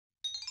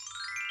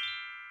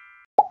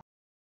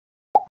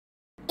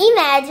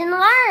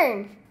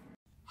Imagi-N-Learn.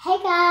 Hey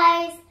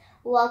guys,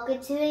 welcome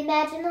to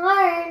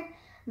Imagi-N-Learn.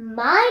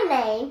 My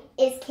name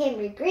is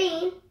Kimberly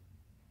Green,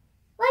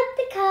 like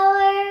the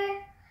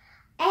color.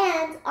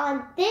 And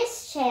on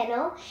this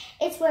channel,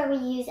 it's where we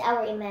use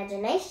our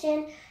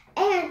imagination,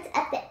 and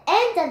at the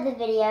end of the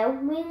video,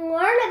 we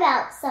learn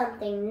about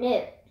something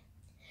new.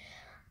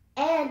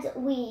 And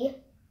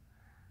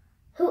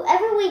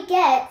whoever we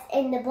get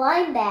in the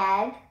blind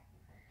bag,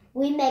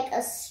 we make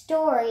a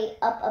story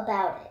up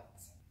about it.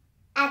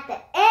 At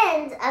the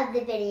end of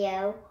the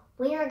video,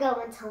 we are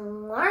going to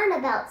learn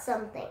about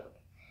something.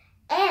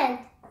 And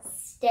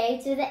stay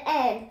to the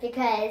end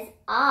because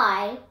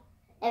I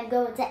am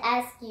going to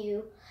ask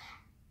you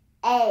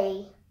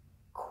a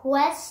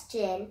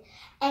question,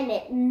 and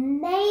it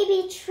may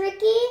be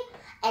tricky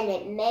and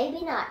it may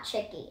be not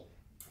tricky.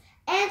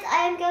 And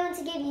I am going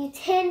to give you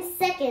 10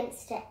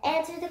 seconds to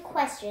answer the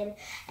question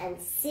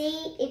and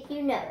see if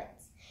you know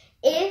it.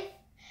 If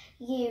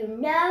you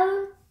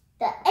know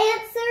the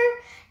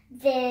answer,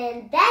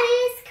 then that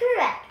is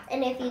correct.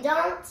 And if you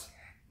don't,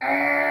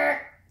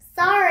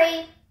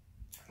 sorry.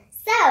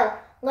 So,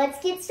 let's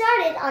get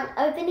started on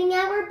opening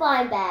our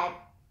blind bag.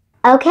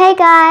 Okay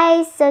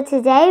guys, so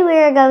today we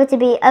are going to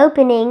be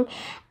opening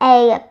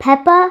a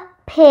Peppa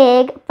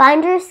Pig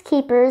Finders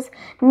Keepers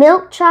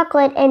Milk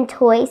Chocolate and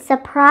Toy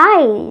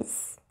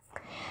Surprise.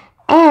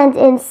 And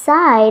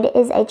inside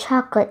is a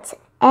chocolate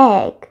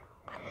egg.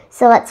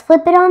 So let's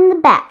flip it on the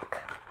back.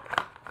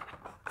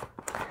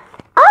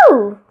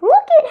 Oh,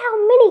 look at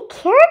how many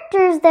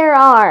characters there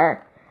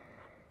are.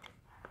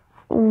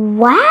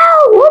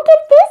 Wow, look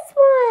at this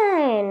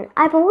one.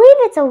 I believe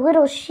it's a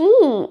little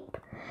sheep.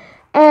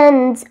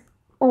 And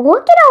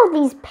look at all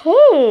these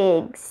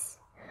pigs.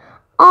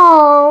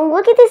 Oh,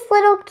 look at this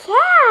little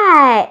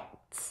cat.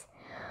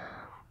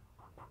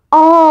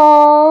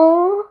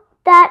 Oh,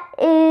 that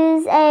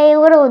is a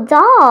little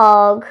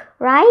dog,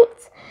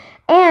 right?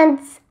 And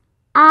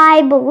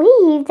I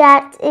believe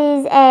that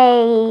is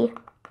a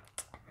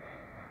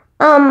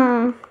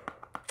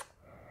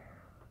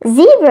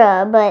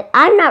zebra, but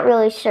I'm not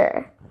really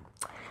sure.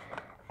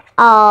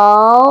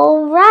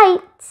 All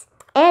right,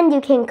 and you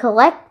can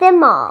collect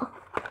them all.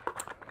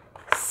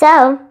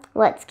 So,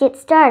 let's get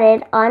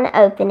started on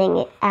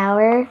opening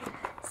our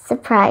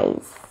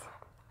surprise.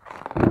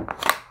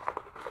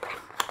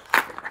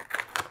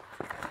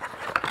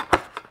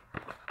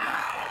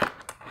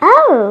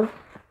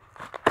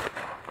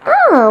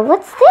 Oh,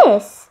 what's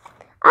this?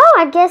 Oh,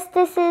 I guess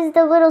this is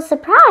the little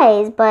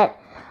surprise, but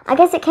I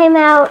guess it came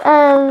out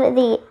of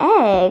the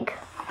egg.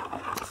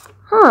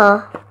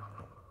 Huh.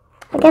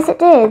 I guess it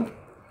did.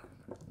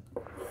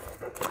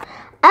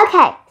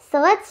 Okay,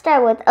 so let's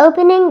start with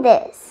opening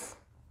this.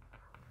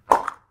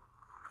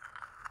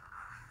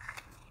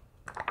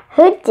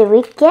 Who do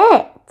we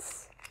get?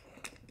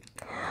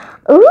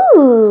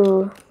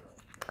 Ooh.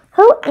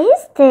 Who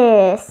is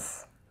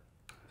this?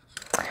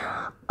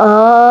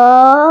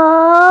 Oh.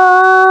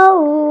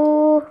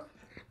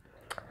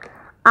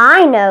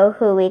 I know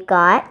who we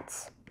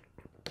got.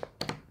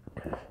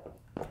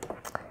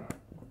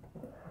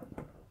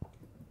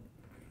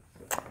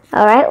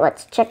 All right,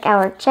 let's check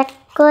our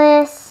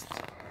checklist.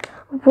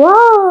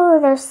 Whoa,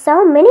 there's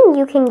so many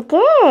you can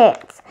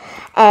get.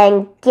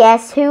 And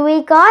guess who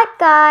we got,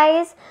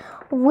 guys?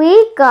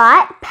 We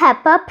got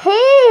Peppa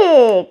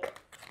Pig.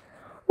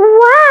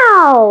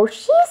 Wow,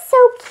 she's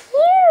so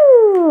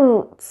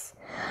cute.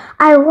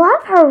 I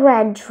love her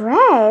red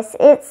dress.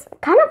 It's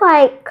kind of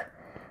like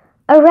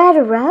a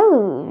red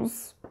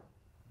rose.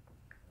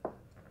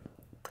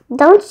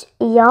 Don't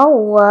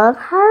y'all love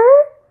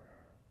her?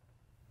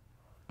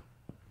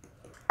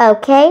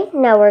 Okay,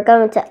 now we're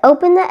going to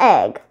open the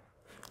egg.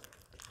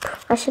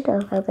 I should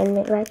have opened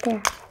it right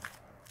there.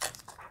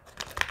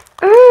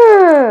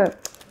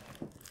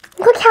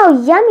 Look how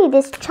yummy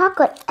this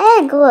chocolate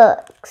egg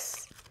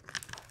looks.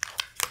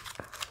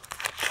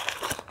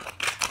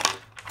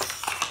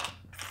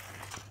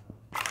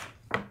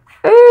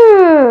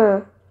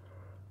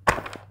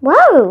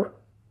 Whoa.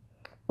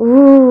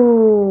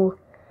 Ooh,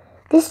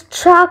 this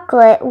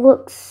chocolate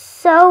looks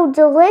so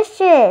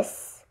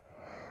delicious.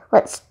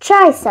 Let's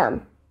try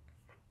some.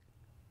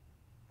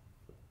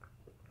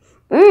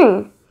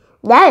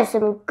 That is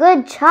some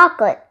good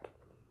chocolate.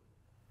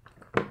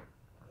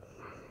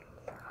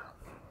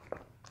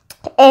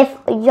 If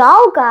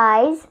y'all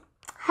guys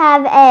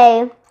have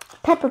a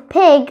Peppa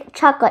Pig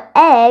chocolate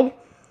egg,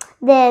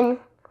 then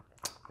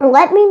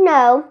let me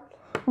know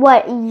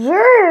what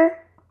your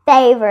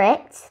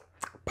favorite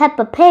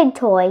Peppa Pig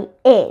toy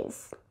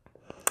is.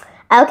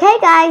 Okay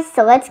guys,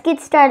 so let's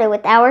get started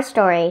with our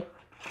story.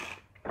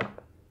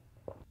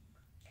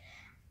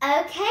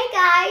 Okay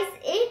guys,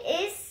 it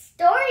is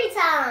story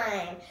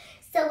time.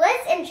 So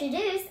let's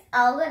introduce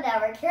all of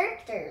our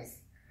characters.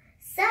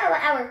 So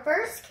our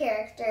first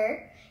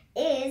character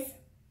is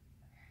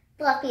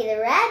Fluffy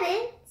the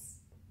Rabbit.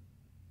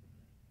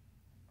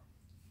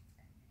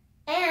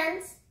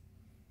 And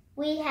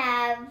we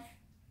have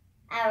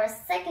our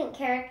second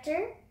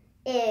character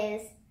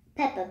is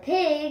Peppa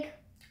Pig.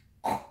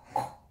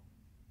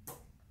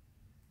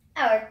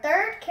 Our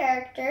third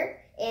character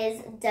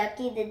is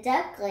Ducky the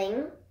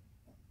Duckling.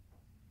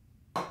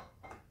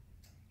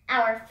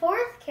 Our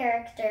fourth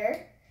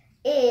character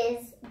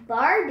is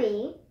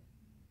Barbie.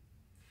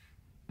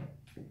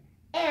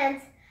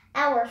 And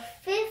our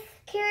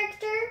fifth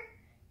character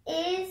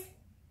is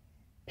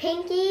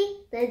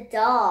Pinky the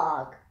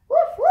dog.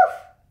 Woof,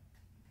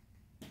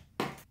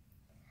 woof.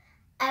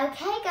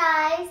 Okay,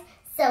 guys,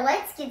 so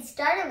let's get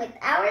started with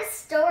our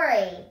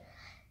story.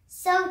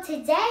 So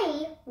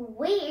today,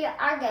 we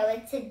are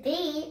going to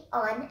be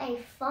on a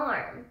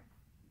farm.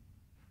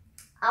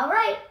 All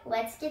right,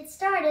 let's get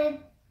started.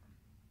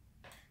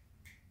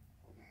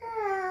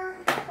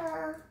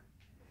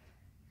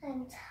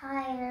 I'm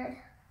tired.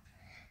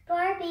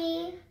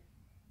 Barbie,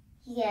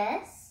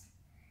 yes?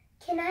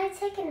 Can I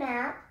take a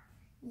nap?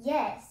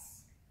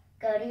 Yes.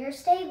 Go to your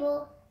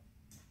stable.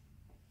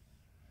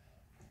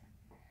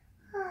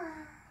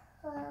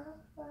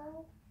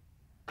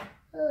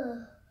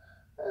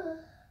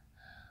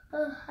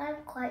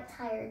 I'm quite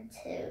tired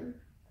too.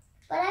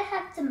 But I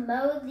have to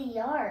mow the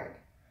yard.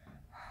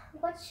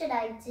 What should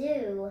I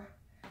do?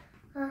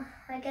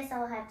 I guess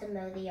I'll have to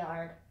mow the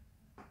yard.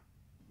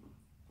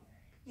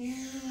 Barbie!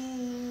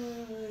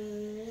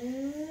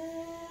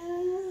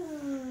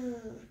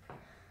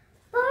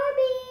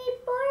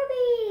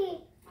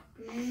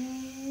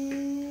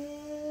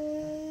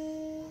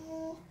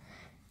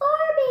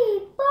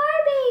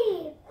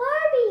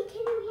 Barbie,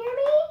 can you hear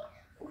me?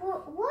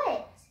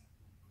 What?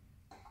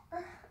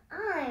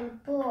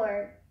 I'm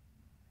bored.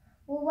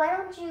 Well, why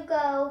don't you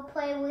go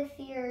play with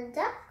your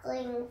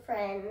duckling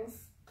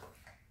friends?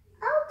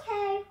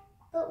 Okay,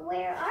 but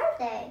where are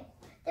they?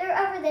 They're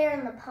over there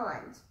in the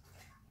pond.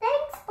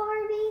 Thanks,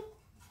 Barbie.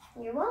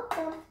 You're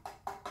welcome.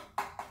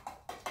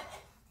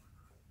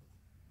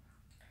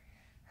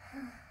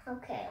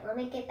 Okay, let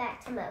me get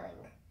back to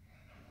mowing.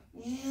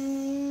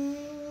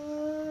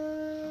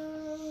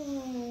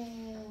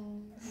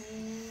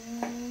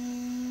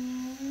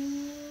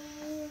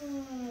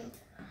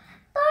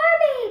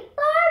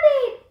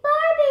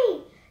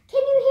 Barbie!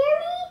 Can you hear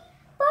me?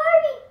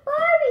 Barbie!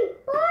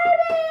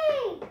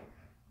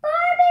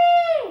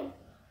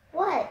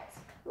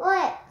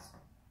 What?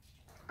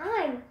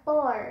 I'm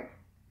bored.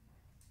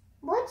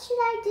 What should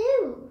I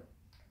do?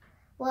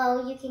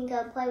 Well, you can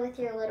go play with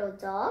your little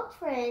dog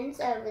friends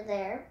over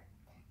there.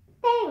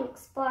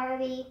 Thanks,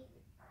 Barbie.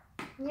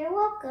 You're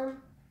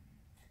welcome.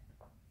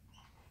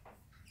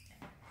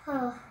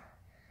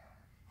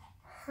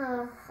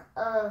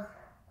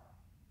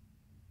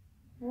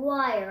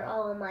 Why are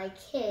all my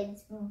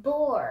kids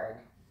bored?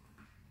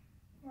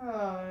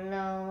 Oh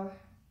no.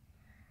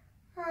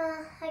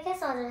 I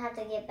guess I'll just have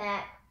to get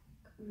back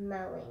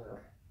mowing.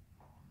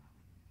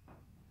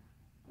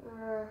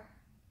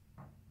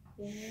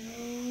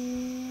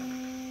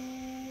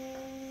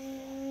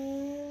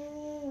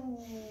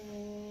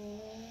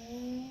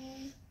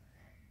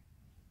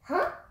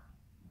 Huh?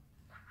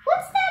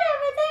 What's that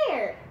over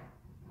there?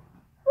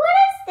 What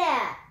is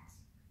that?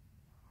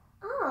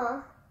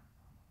 Oh,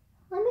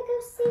 let me go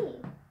see.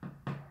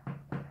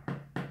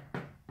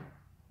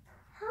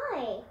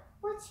 Hi,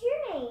 what's your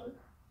name?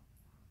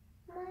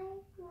 My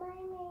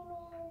name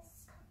is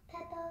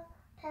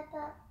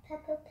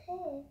Peppa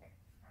Pig.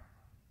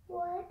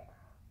 What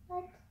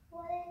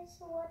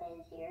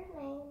is your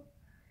name?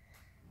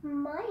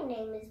 My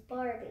name is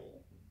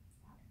Barbie.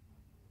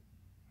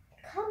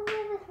 Come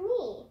here with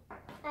me.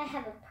 I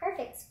have a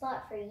perfect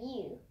spot for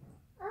you.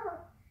 Oh,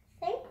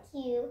 thank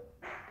you.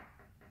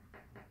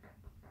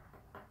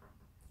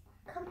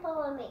 Come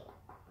follow me.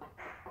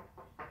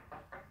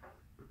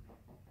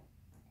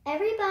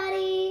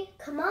 Everybody,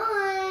 come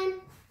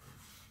on.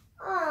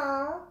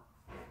 Oh,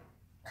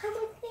 come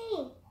with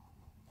me.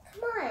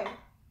 Come on.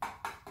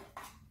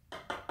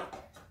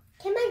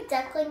 Can my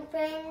duckling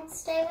friends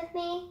stay with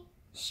me?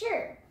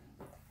 Sure.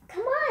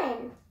 Come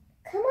on,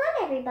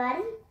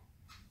 everybody.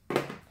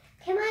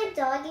 Can my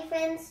doggy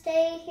friends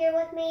stay here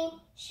with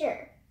me?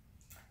 Sure.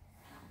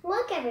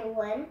 Look,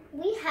 everyone,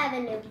 we have a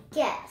new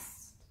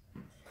guest.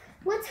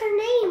 What's her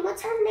name?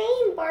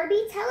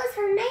 Barbie? Tell us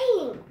her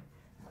name.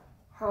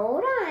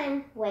 Hold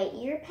on, wait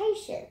your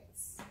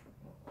patience.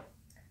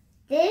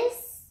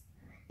 This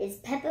is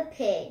Peppa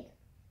Pig.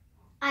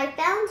 I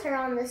found her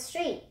on the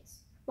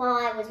streets while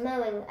I was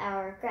mowing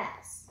our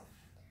grass.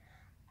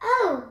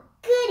 Oh,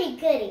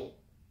 goody.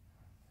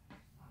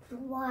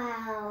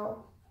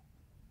 Wow.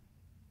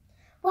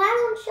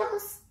 Why don't y'all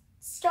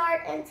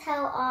start and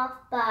tell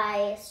off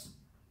by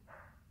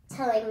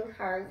telling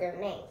her your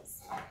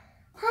names?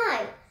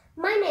 Hi,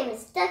 my name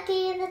is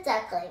Ducky the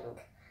Duckling.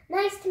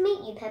 Nice to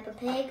meet you, Peppa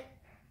Pig.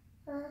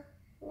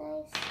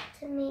 Nice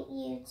to meet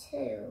you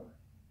too.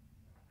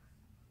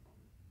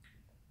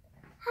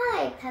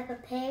 Hi, Peppa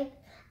Pig.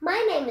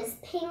 My name is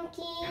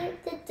Pinky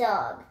the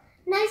dog.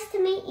 Nice to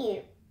meet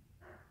you.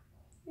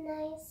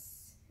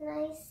 Nice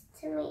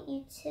to meet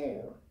you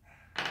too.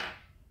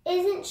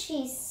 Isn't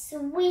she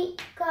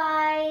sweet,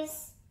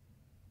 guys?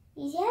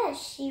 Yes,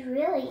 she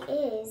really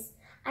is.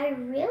 I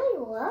really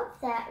love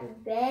that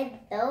red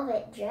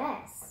velvet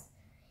dress.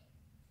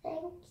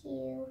 Thank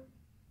you.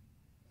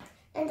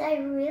 And I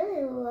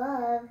really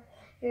love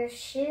your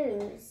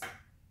shoes.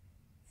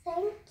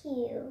 Thank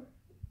you.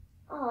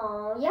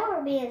 Oh, y'all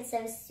are being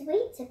so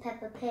sweet to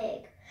Peppa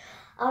Pig.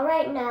 All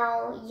right,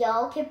 now,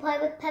 y'all can play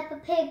with Peppa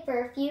Pig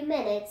for a few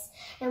minutes,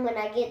 and when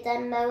I get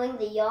done mowing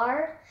the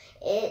yard,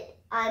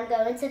 I'm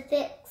going to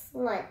fix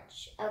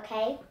lunch,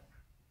 okay?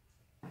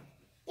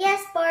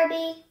 Yes,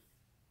 Barbie.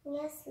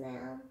 Yes,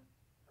 ma'am.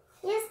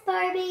 Yes,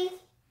 Barbie.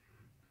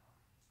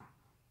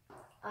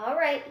 All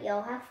right,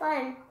 y'all have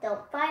fun.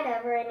 Don't fight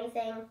over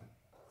anything.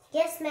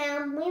 Yes,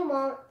 ma'am, we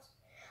won't.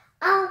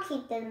 I'll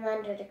keep them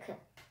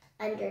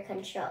under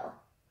control.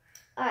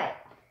 All right.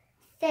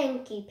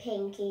 Thank you,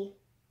 Pinky.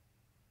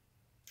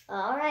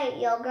 All right,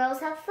 y'all girls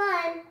have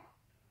fun.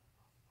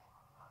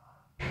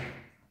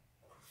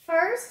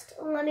 First,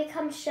 let me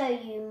come show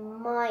you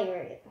my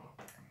room.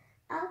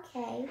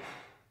 Okay.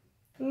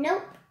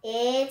 Nope,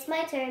 it's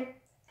my turn.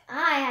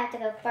 I have to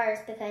go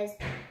first because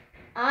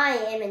I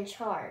am in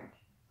charge.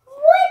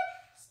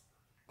 What?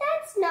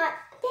 That's not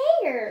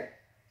fair.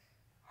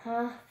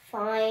 Huh,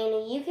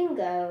 fine, you can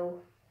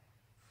go.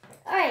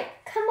 All right,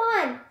 come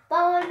on,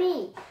 follow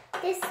me.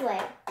 This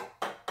way.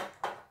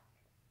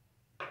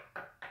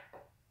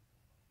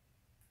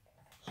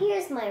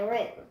 Here's my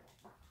room.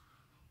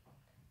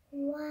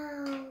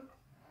 Wow,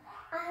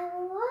 I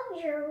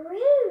love your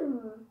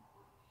room.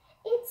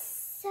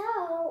 It's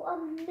so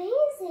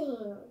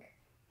amazing.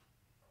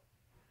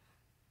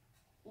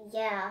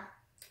 Yeah,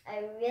 I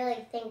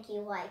really think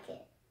you like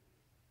it.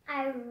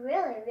 I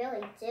really,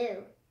 really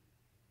do.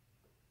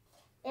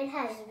 It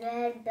has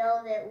red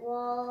velvet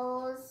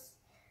walls,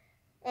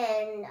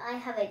 and I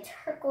have a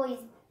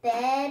turquoise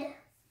bed.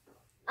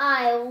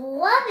 I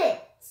love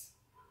it.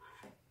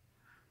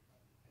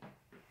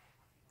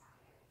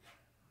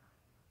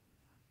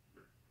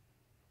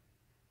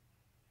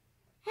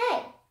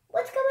 Hey,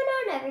 what's going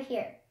on over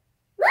here?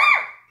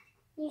 Ah!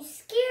 You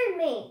scared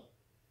me.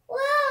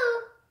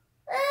 Whoa!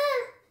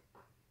 Ah!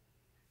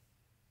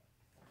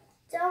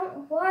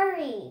 Don't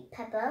worry,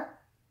 Peppa.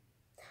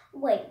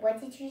 Wait,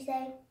 what did you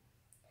say?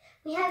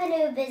 We have a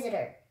new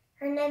visitor.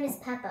 Her name is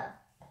Peppa.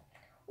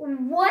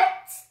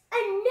 What? A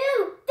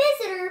new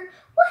visitor?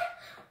 What,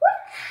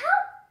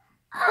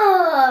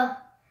 how?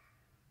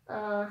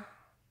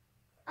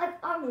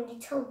 I've already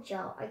told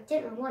y'all I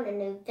didn't want a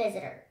new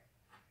visitor.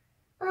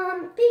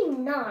 Be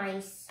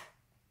nice.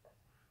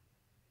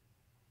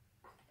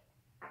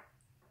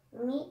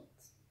 Meet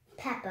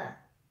Peppa.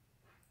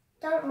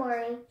 Don't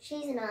worry,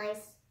 she's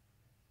nice.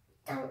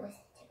 Don't listen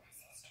to my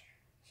sister.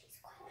 She's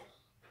quite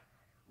mean.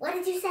 What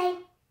did you say?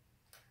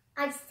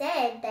 I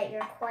said that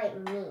you're quite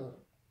mean.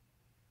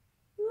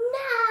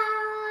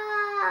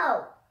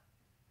 No!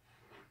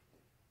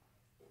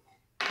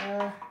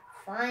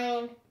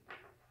 Fine.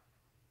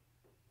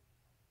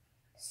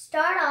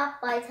 Start off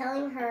by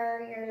telling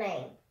her your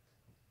name.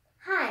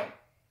 Hi,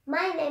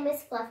 my name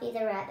is Fluffy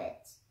the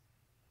Rabbit.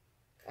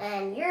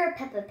 And you're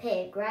Peppa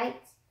Pig,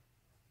 right?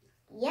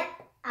 Yep,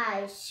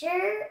 I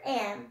sure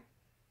am.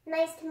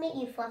 Nice to meet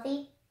you,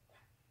 Fluffy.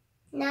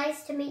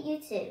 Nice to meet you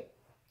too.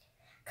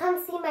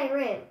 Come see my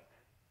room.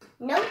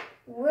 Nope,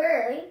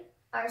 we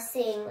are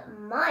seeing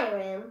my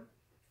room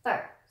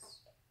first.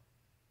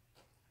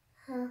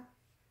 Huh?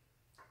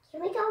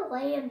 Can we go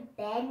lay in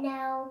bed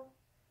now?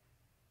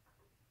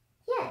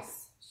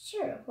 Yes,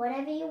 sure,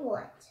 whatever you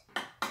want.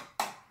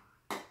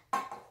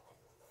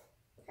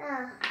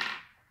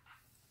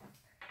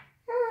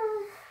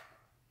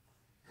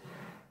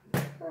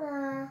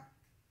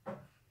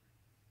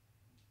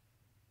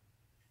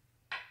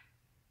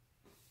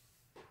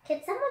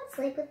 Can someone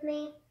sleep with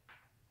me?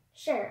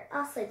 Sure,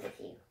 I'll sleep with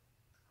you.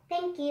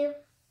 Thank you.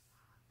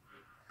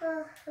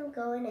 I'm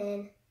going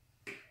in.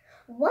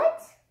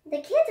 What? The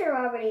kids are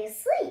already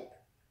asleep.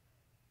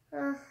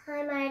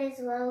 I might as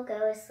well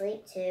go to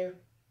sleep too.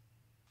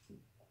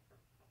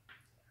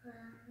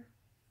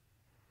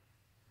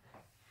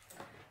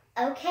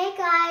 Okay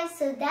guys,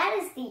 so that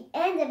is the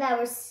end of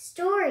our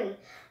story.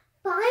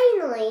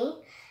 Finally,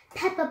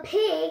 Peppa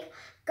Pig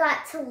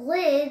got to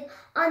live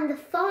on the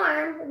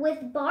farm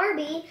with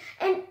Barbie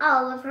and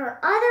all of her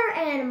other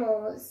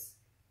animals.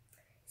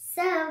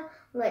 So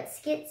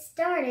let's get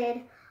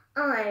started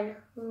on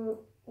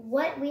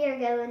what we are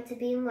going to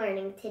be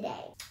learning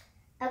today.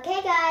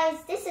 Okay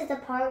guys, this is the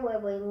part where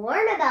we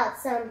learn about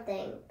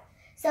something.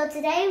 So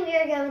today we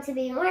are going to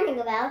be learning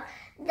about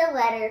the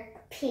letter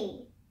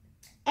P.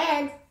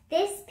 And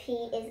this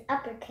P is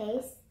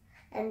uppercase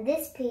and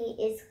this P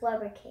is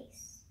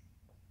lowercase.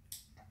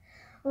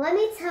 Let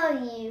me tell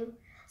you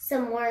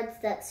some words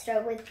that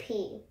start with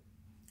P.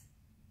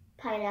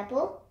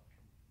 Pineapple,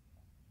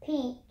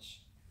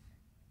 peach,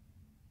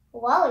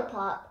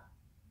 lollipop.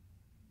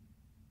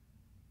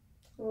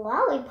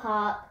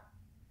 Lollipop?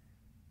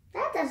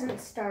 That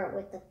doesn't start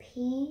with a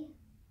P.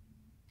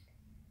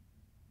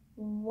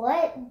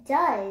 What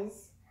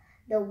does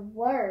the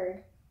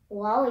word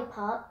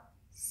lollipop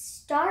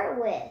start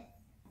with?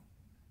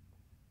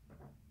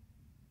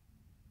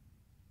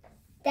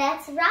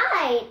 That's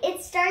right,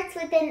 it starts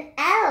with an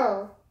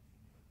L.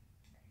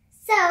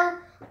 So So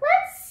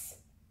let's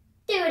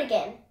do it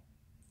again.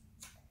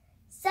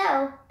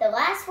 So the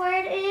last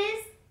word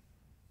is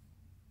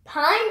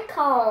pine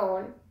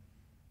cone.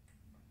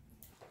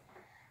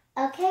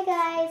 Okay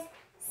guys,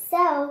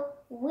 so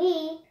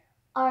we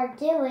are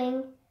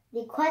doing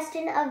the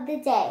question of the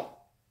day.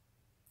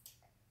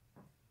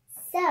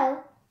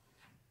 So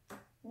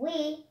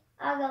we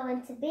are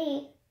going to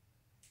be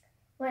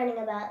learning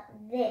about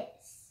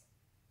this.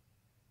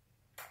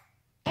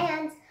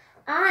 And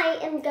I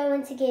am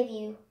going to give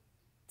you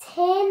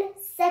 10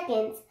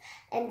 seconds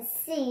and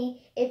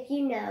see if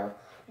you know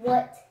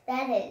what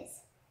that is.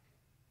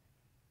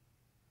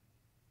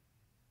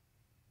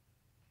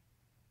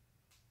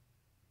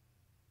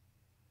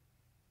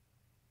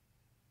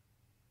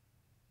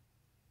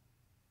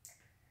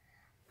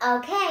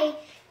 Okay,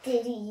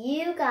 did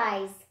you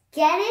guys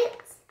get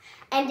it?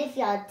 And if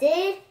y'all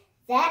did,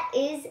 that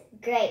is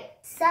great.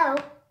 So,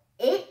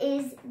 it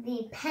is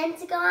the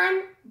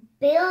Pentagon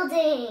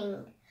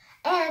building.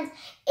 And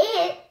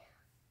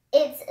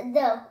it's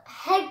the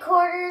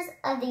headquarters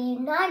of the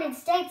United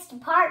States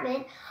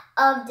Department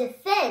of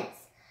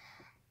Defense.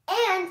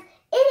 And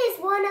it is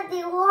one of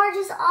the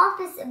largest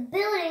office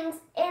buildings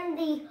in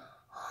the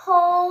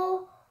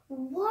whole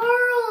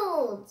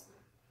world.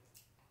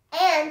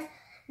 And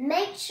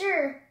make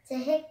sure to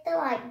hit the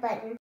like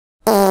button.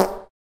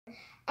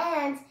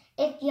 And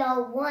if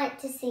y'all want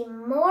to see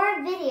more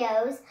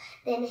videos,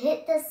 then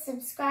hit the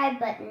subscribe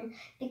button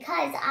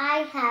because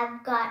I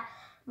have got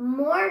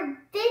more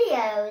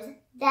videos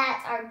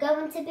that are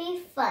going to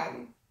be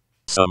fun.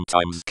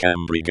 Sometimes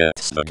Cambry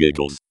gets the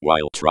giggles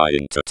while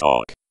trying to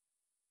talk.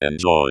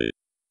 Enjoy.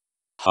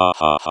 Ha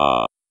ha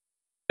ha.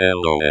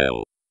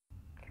 LOL.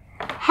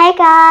 Hey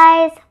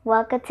guys,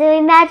 welcome to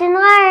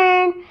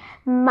Imagi-N-Learn.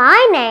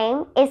 My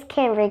name is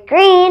Cambry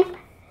Green,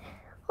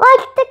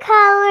 like the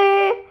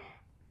color,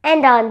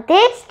 and on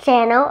this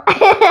channel,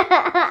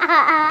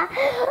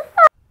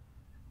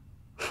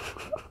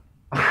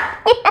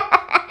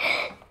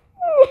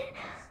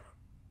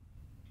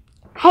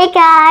 hey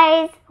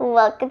guys,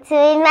 welcome to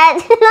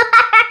Imagi-N-Learn.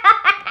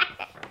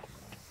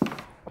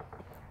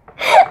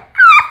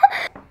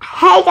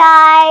 Hey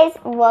guys,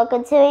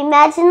 welcome to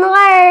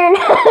Imagi-N-Learn.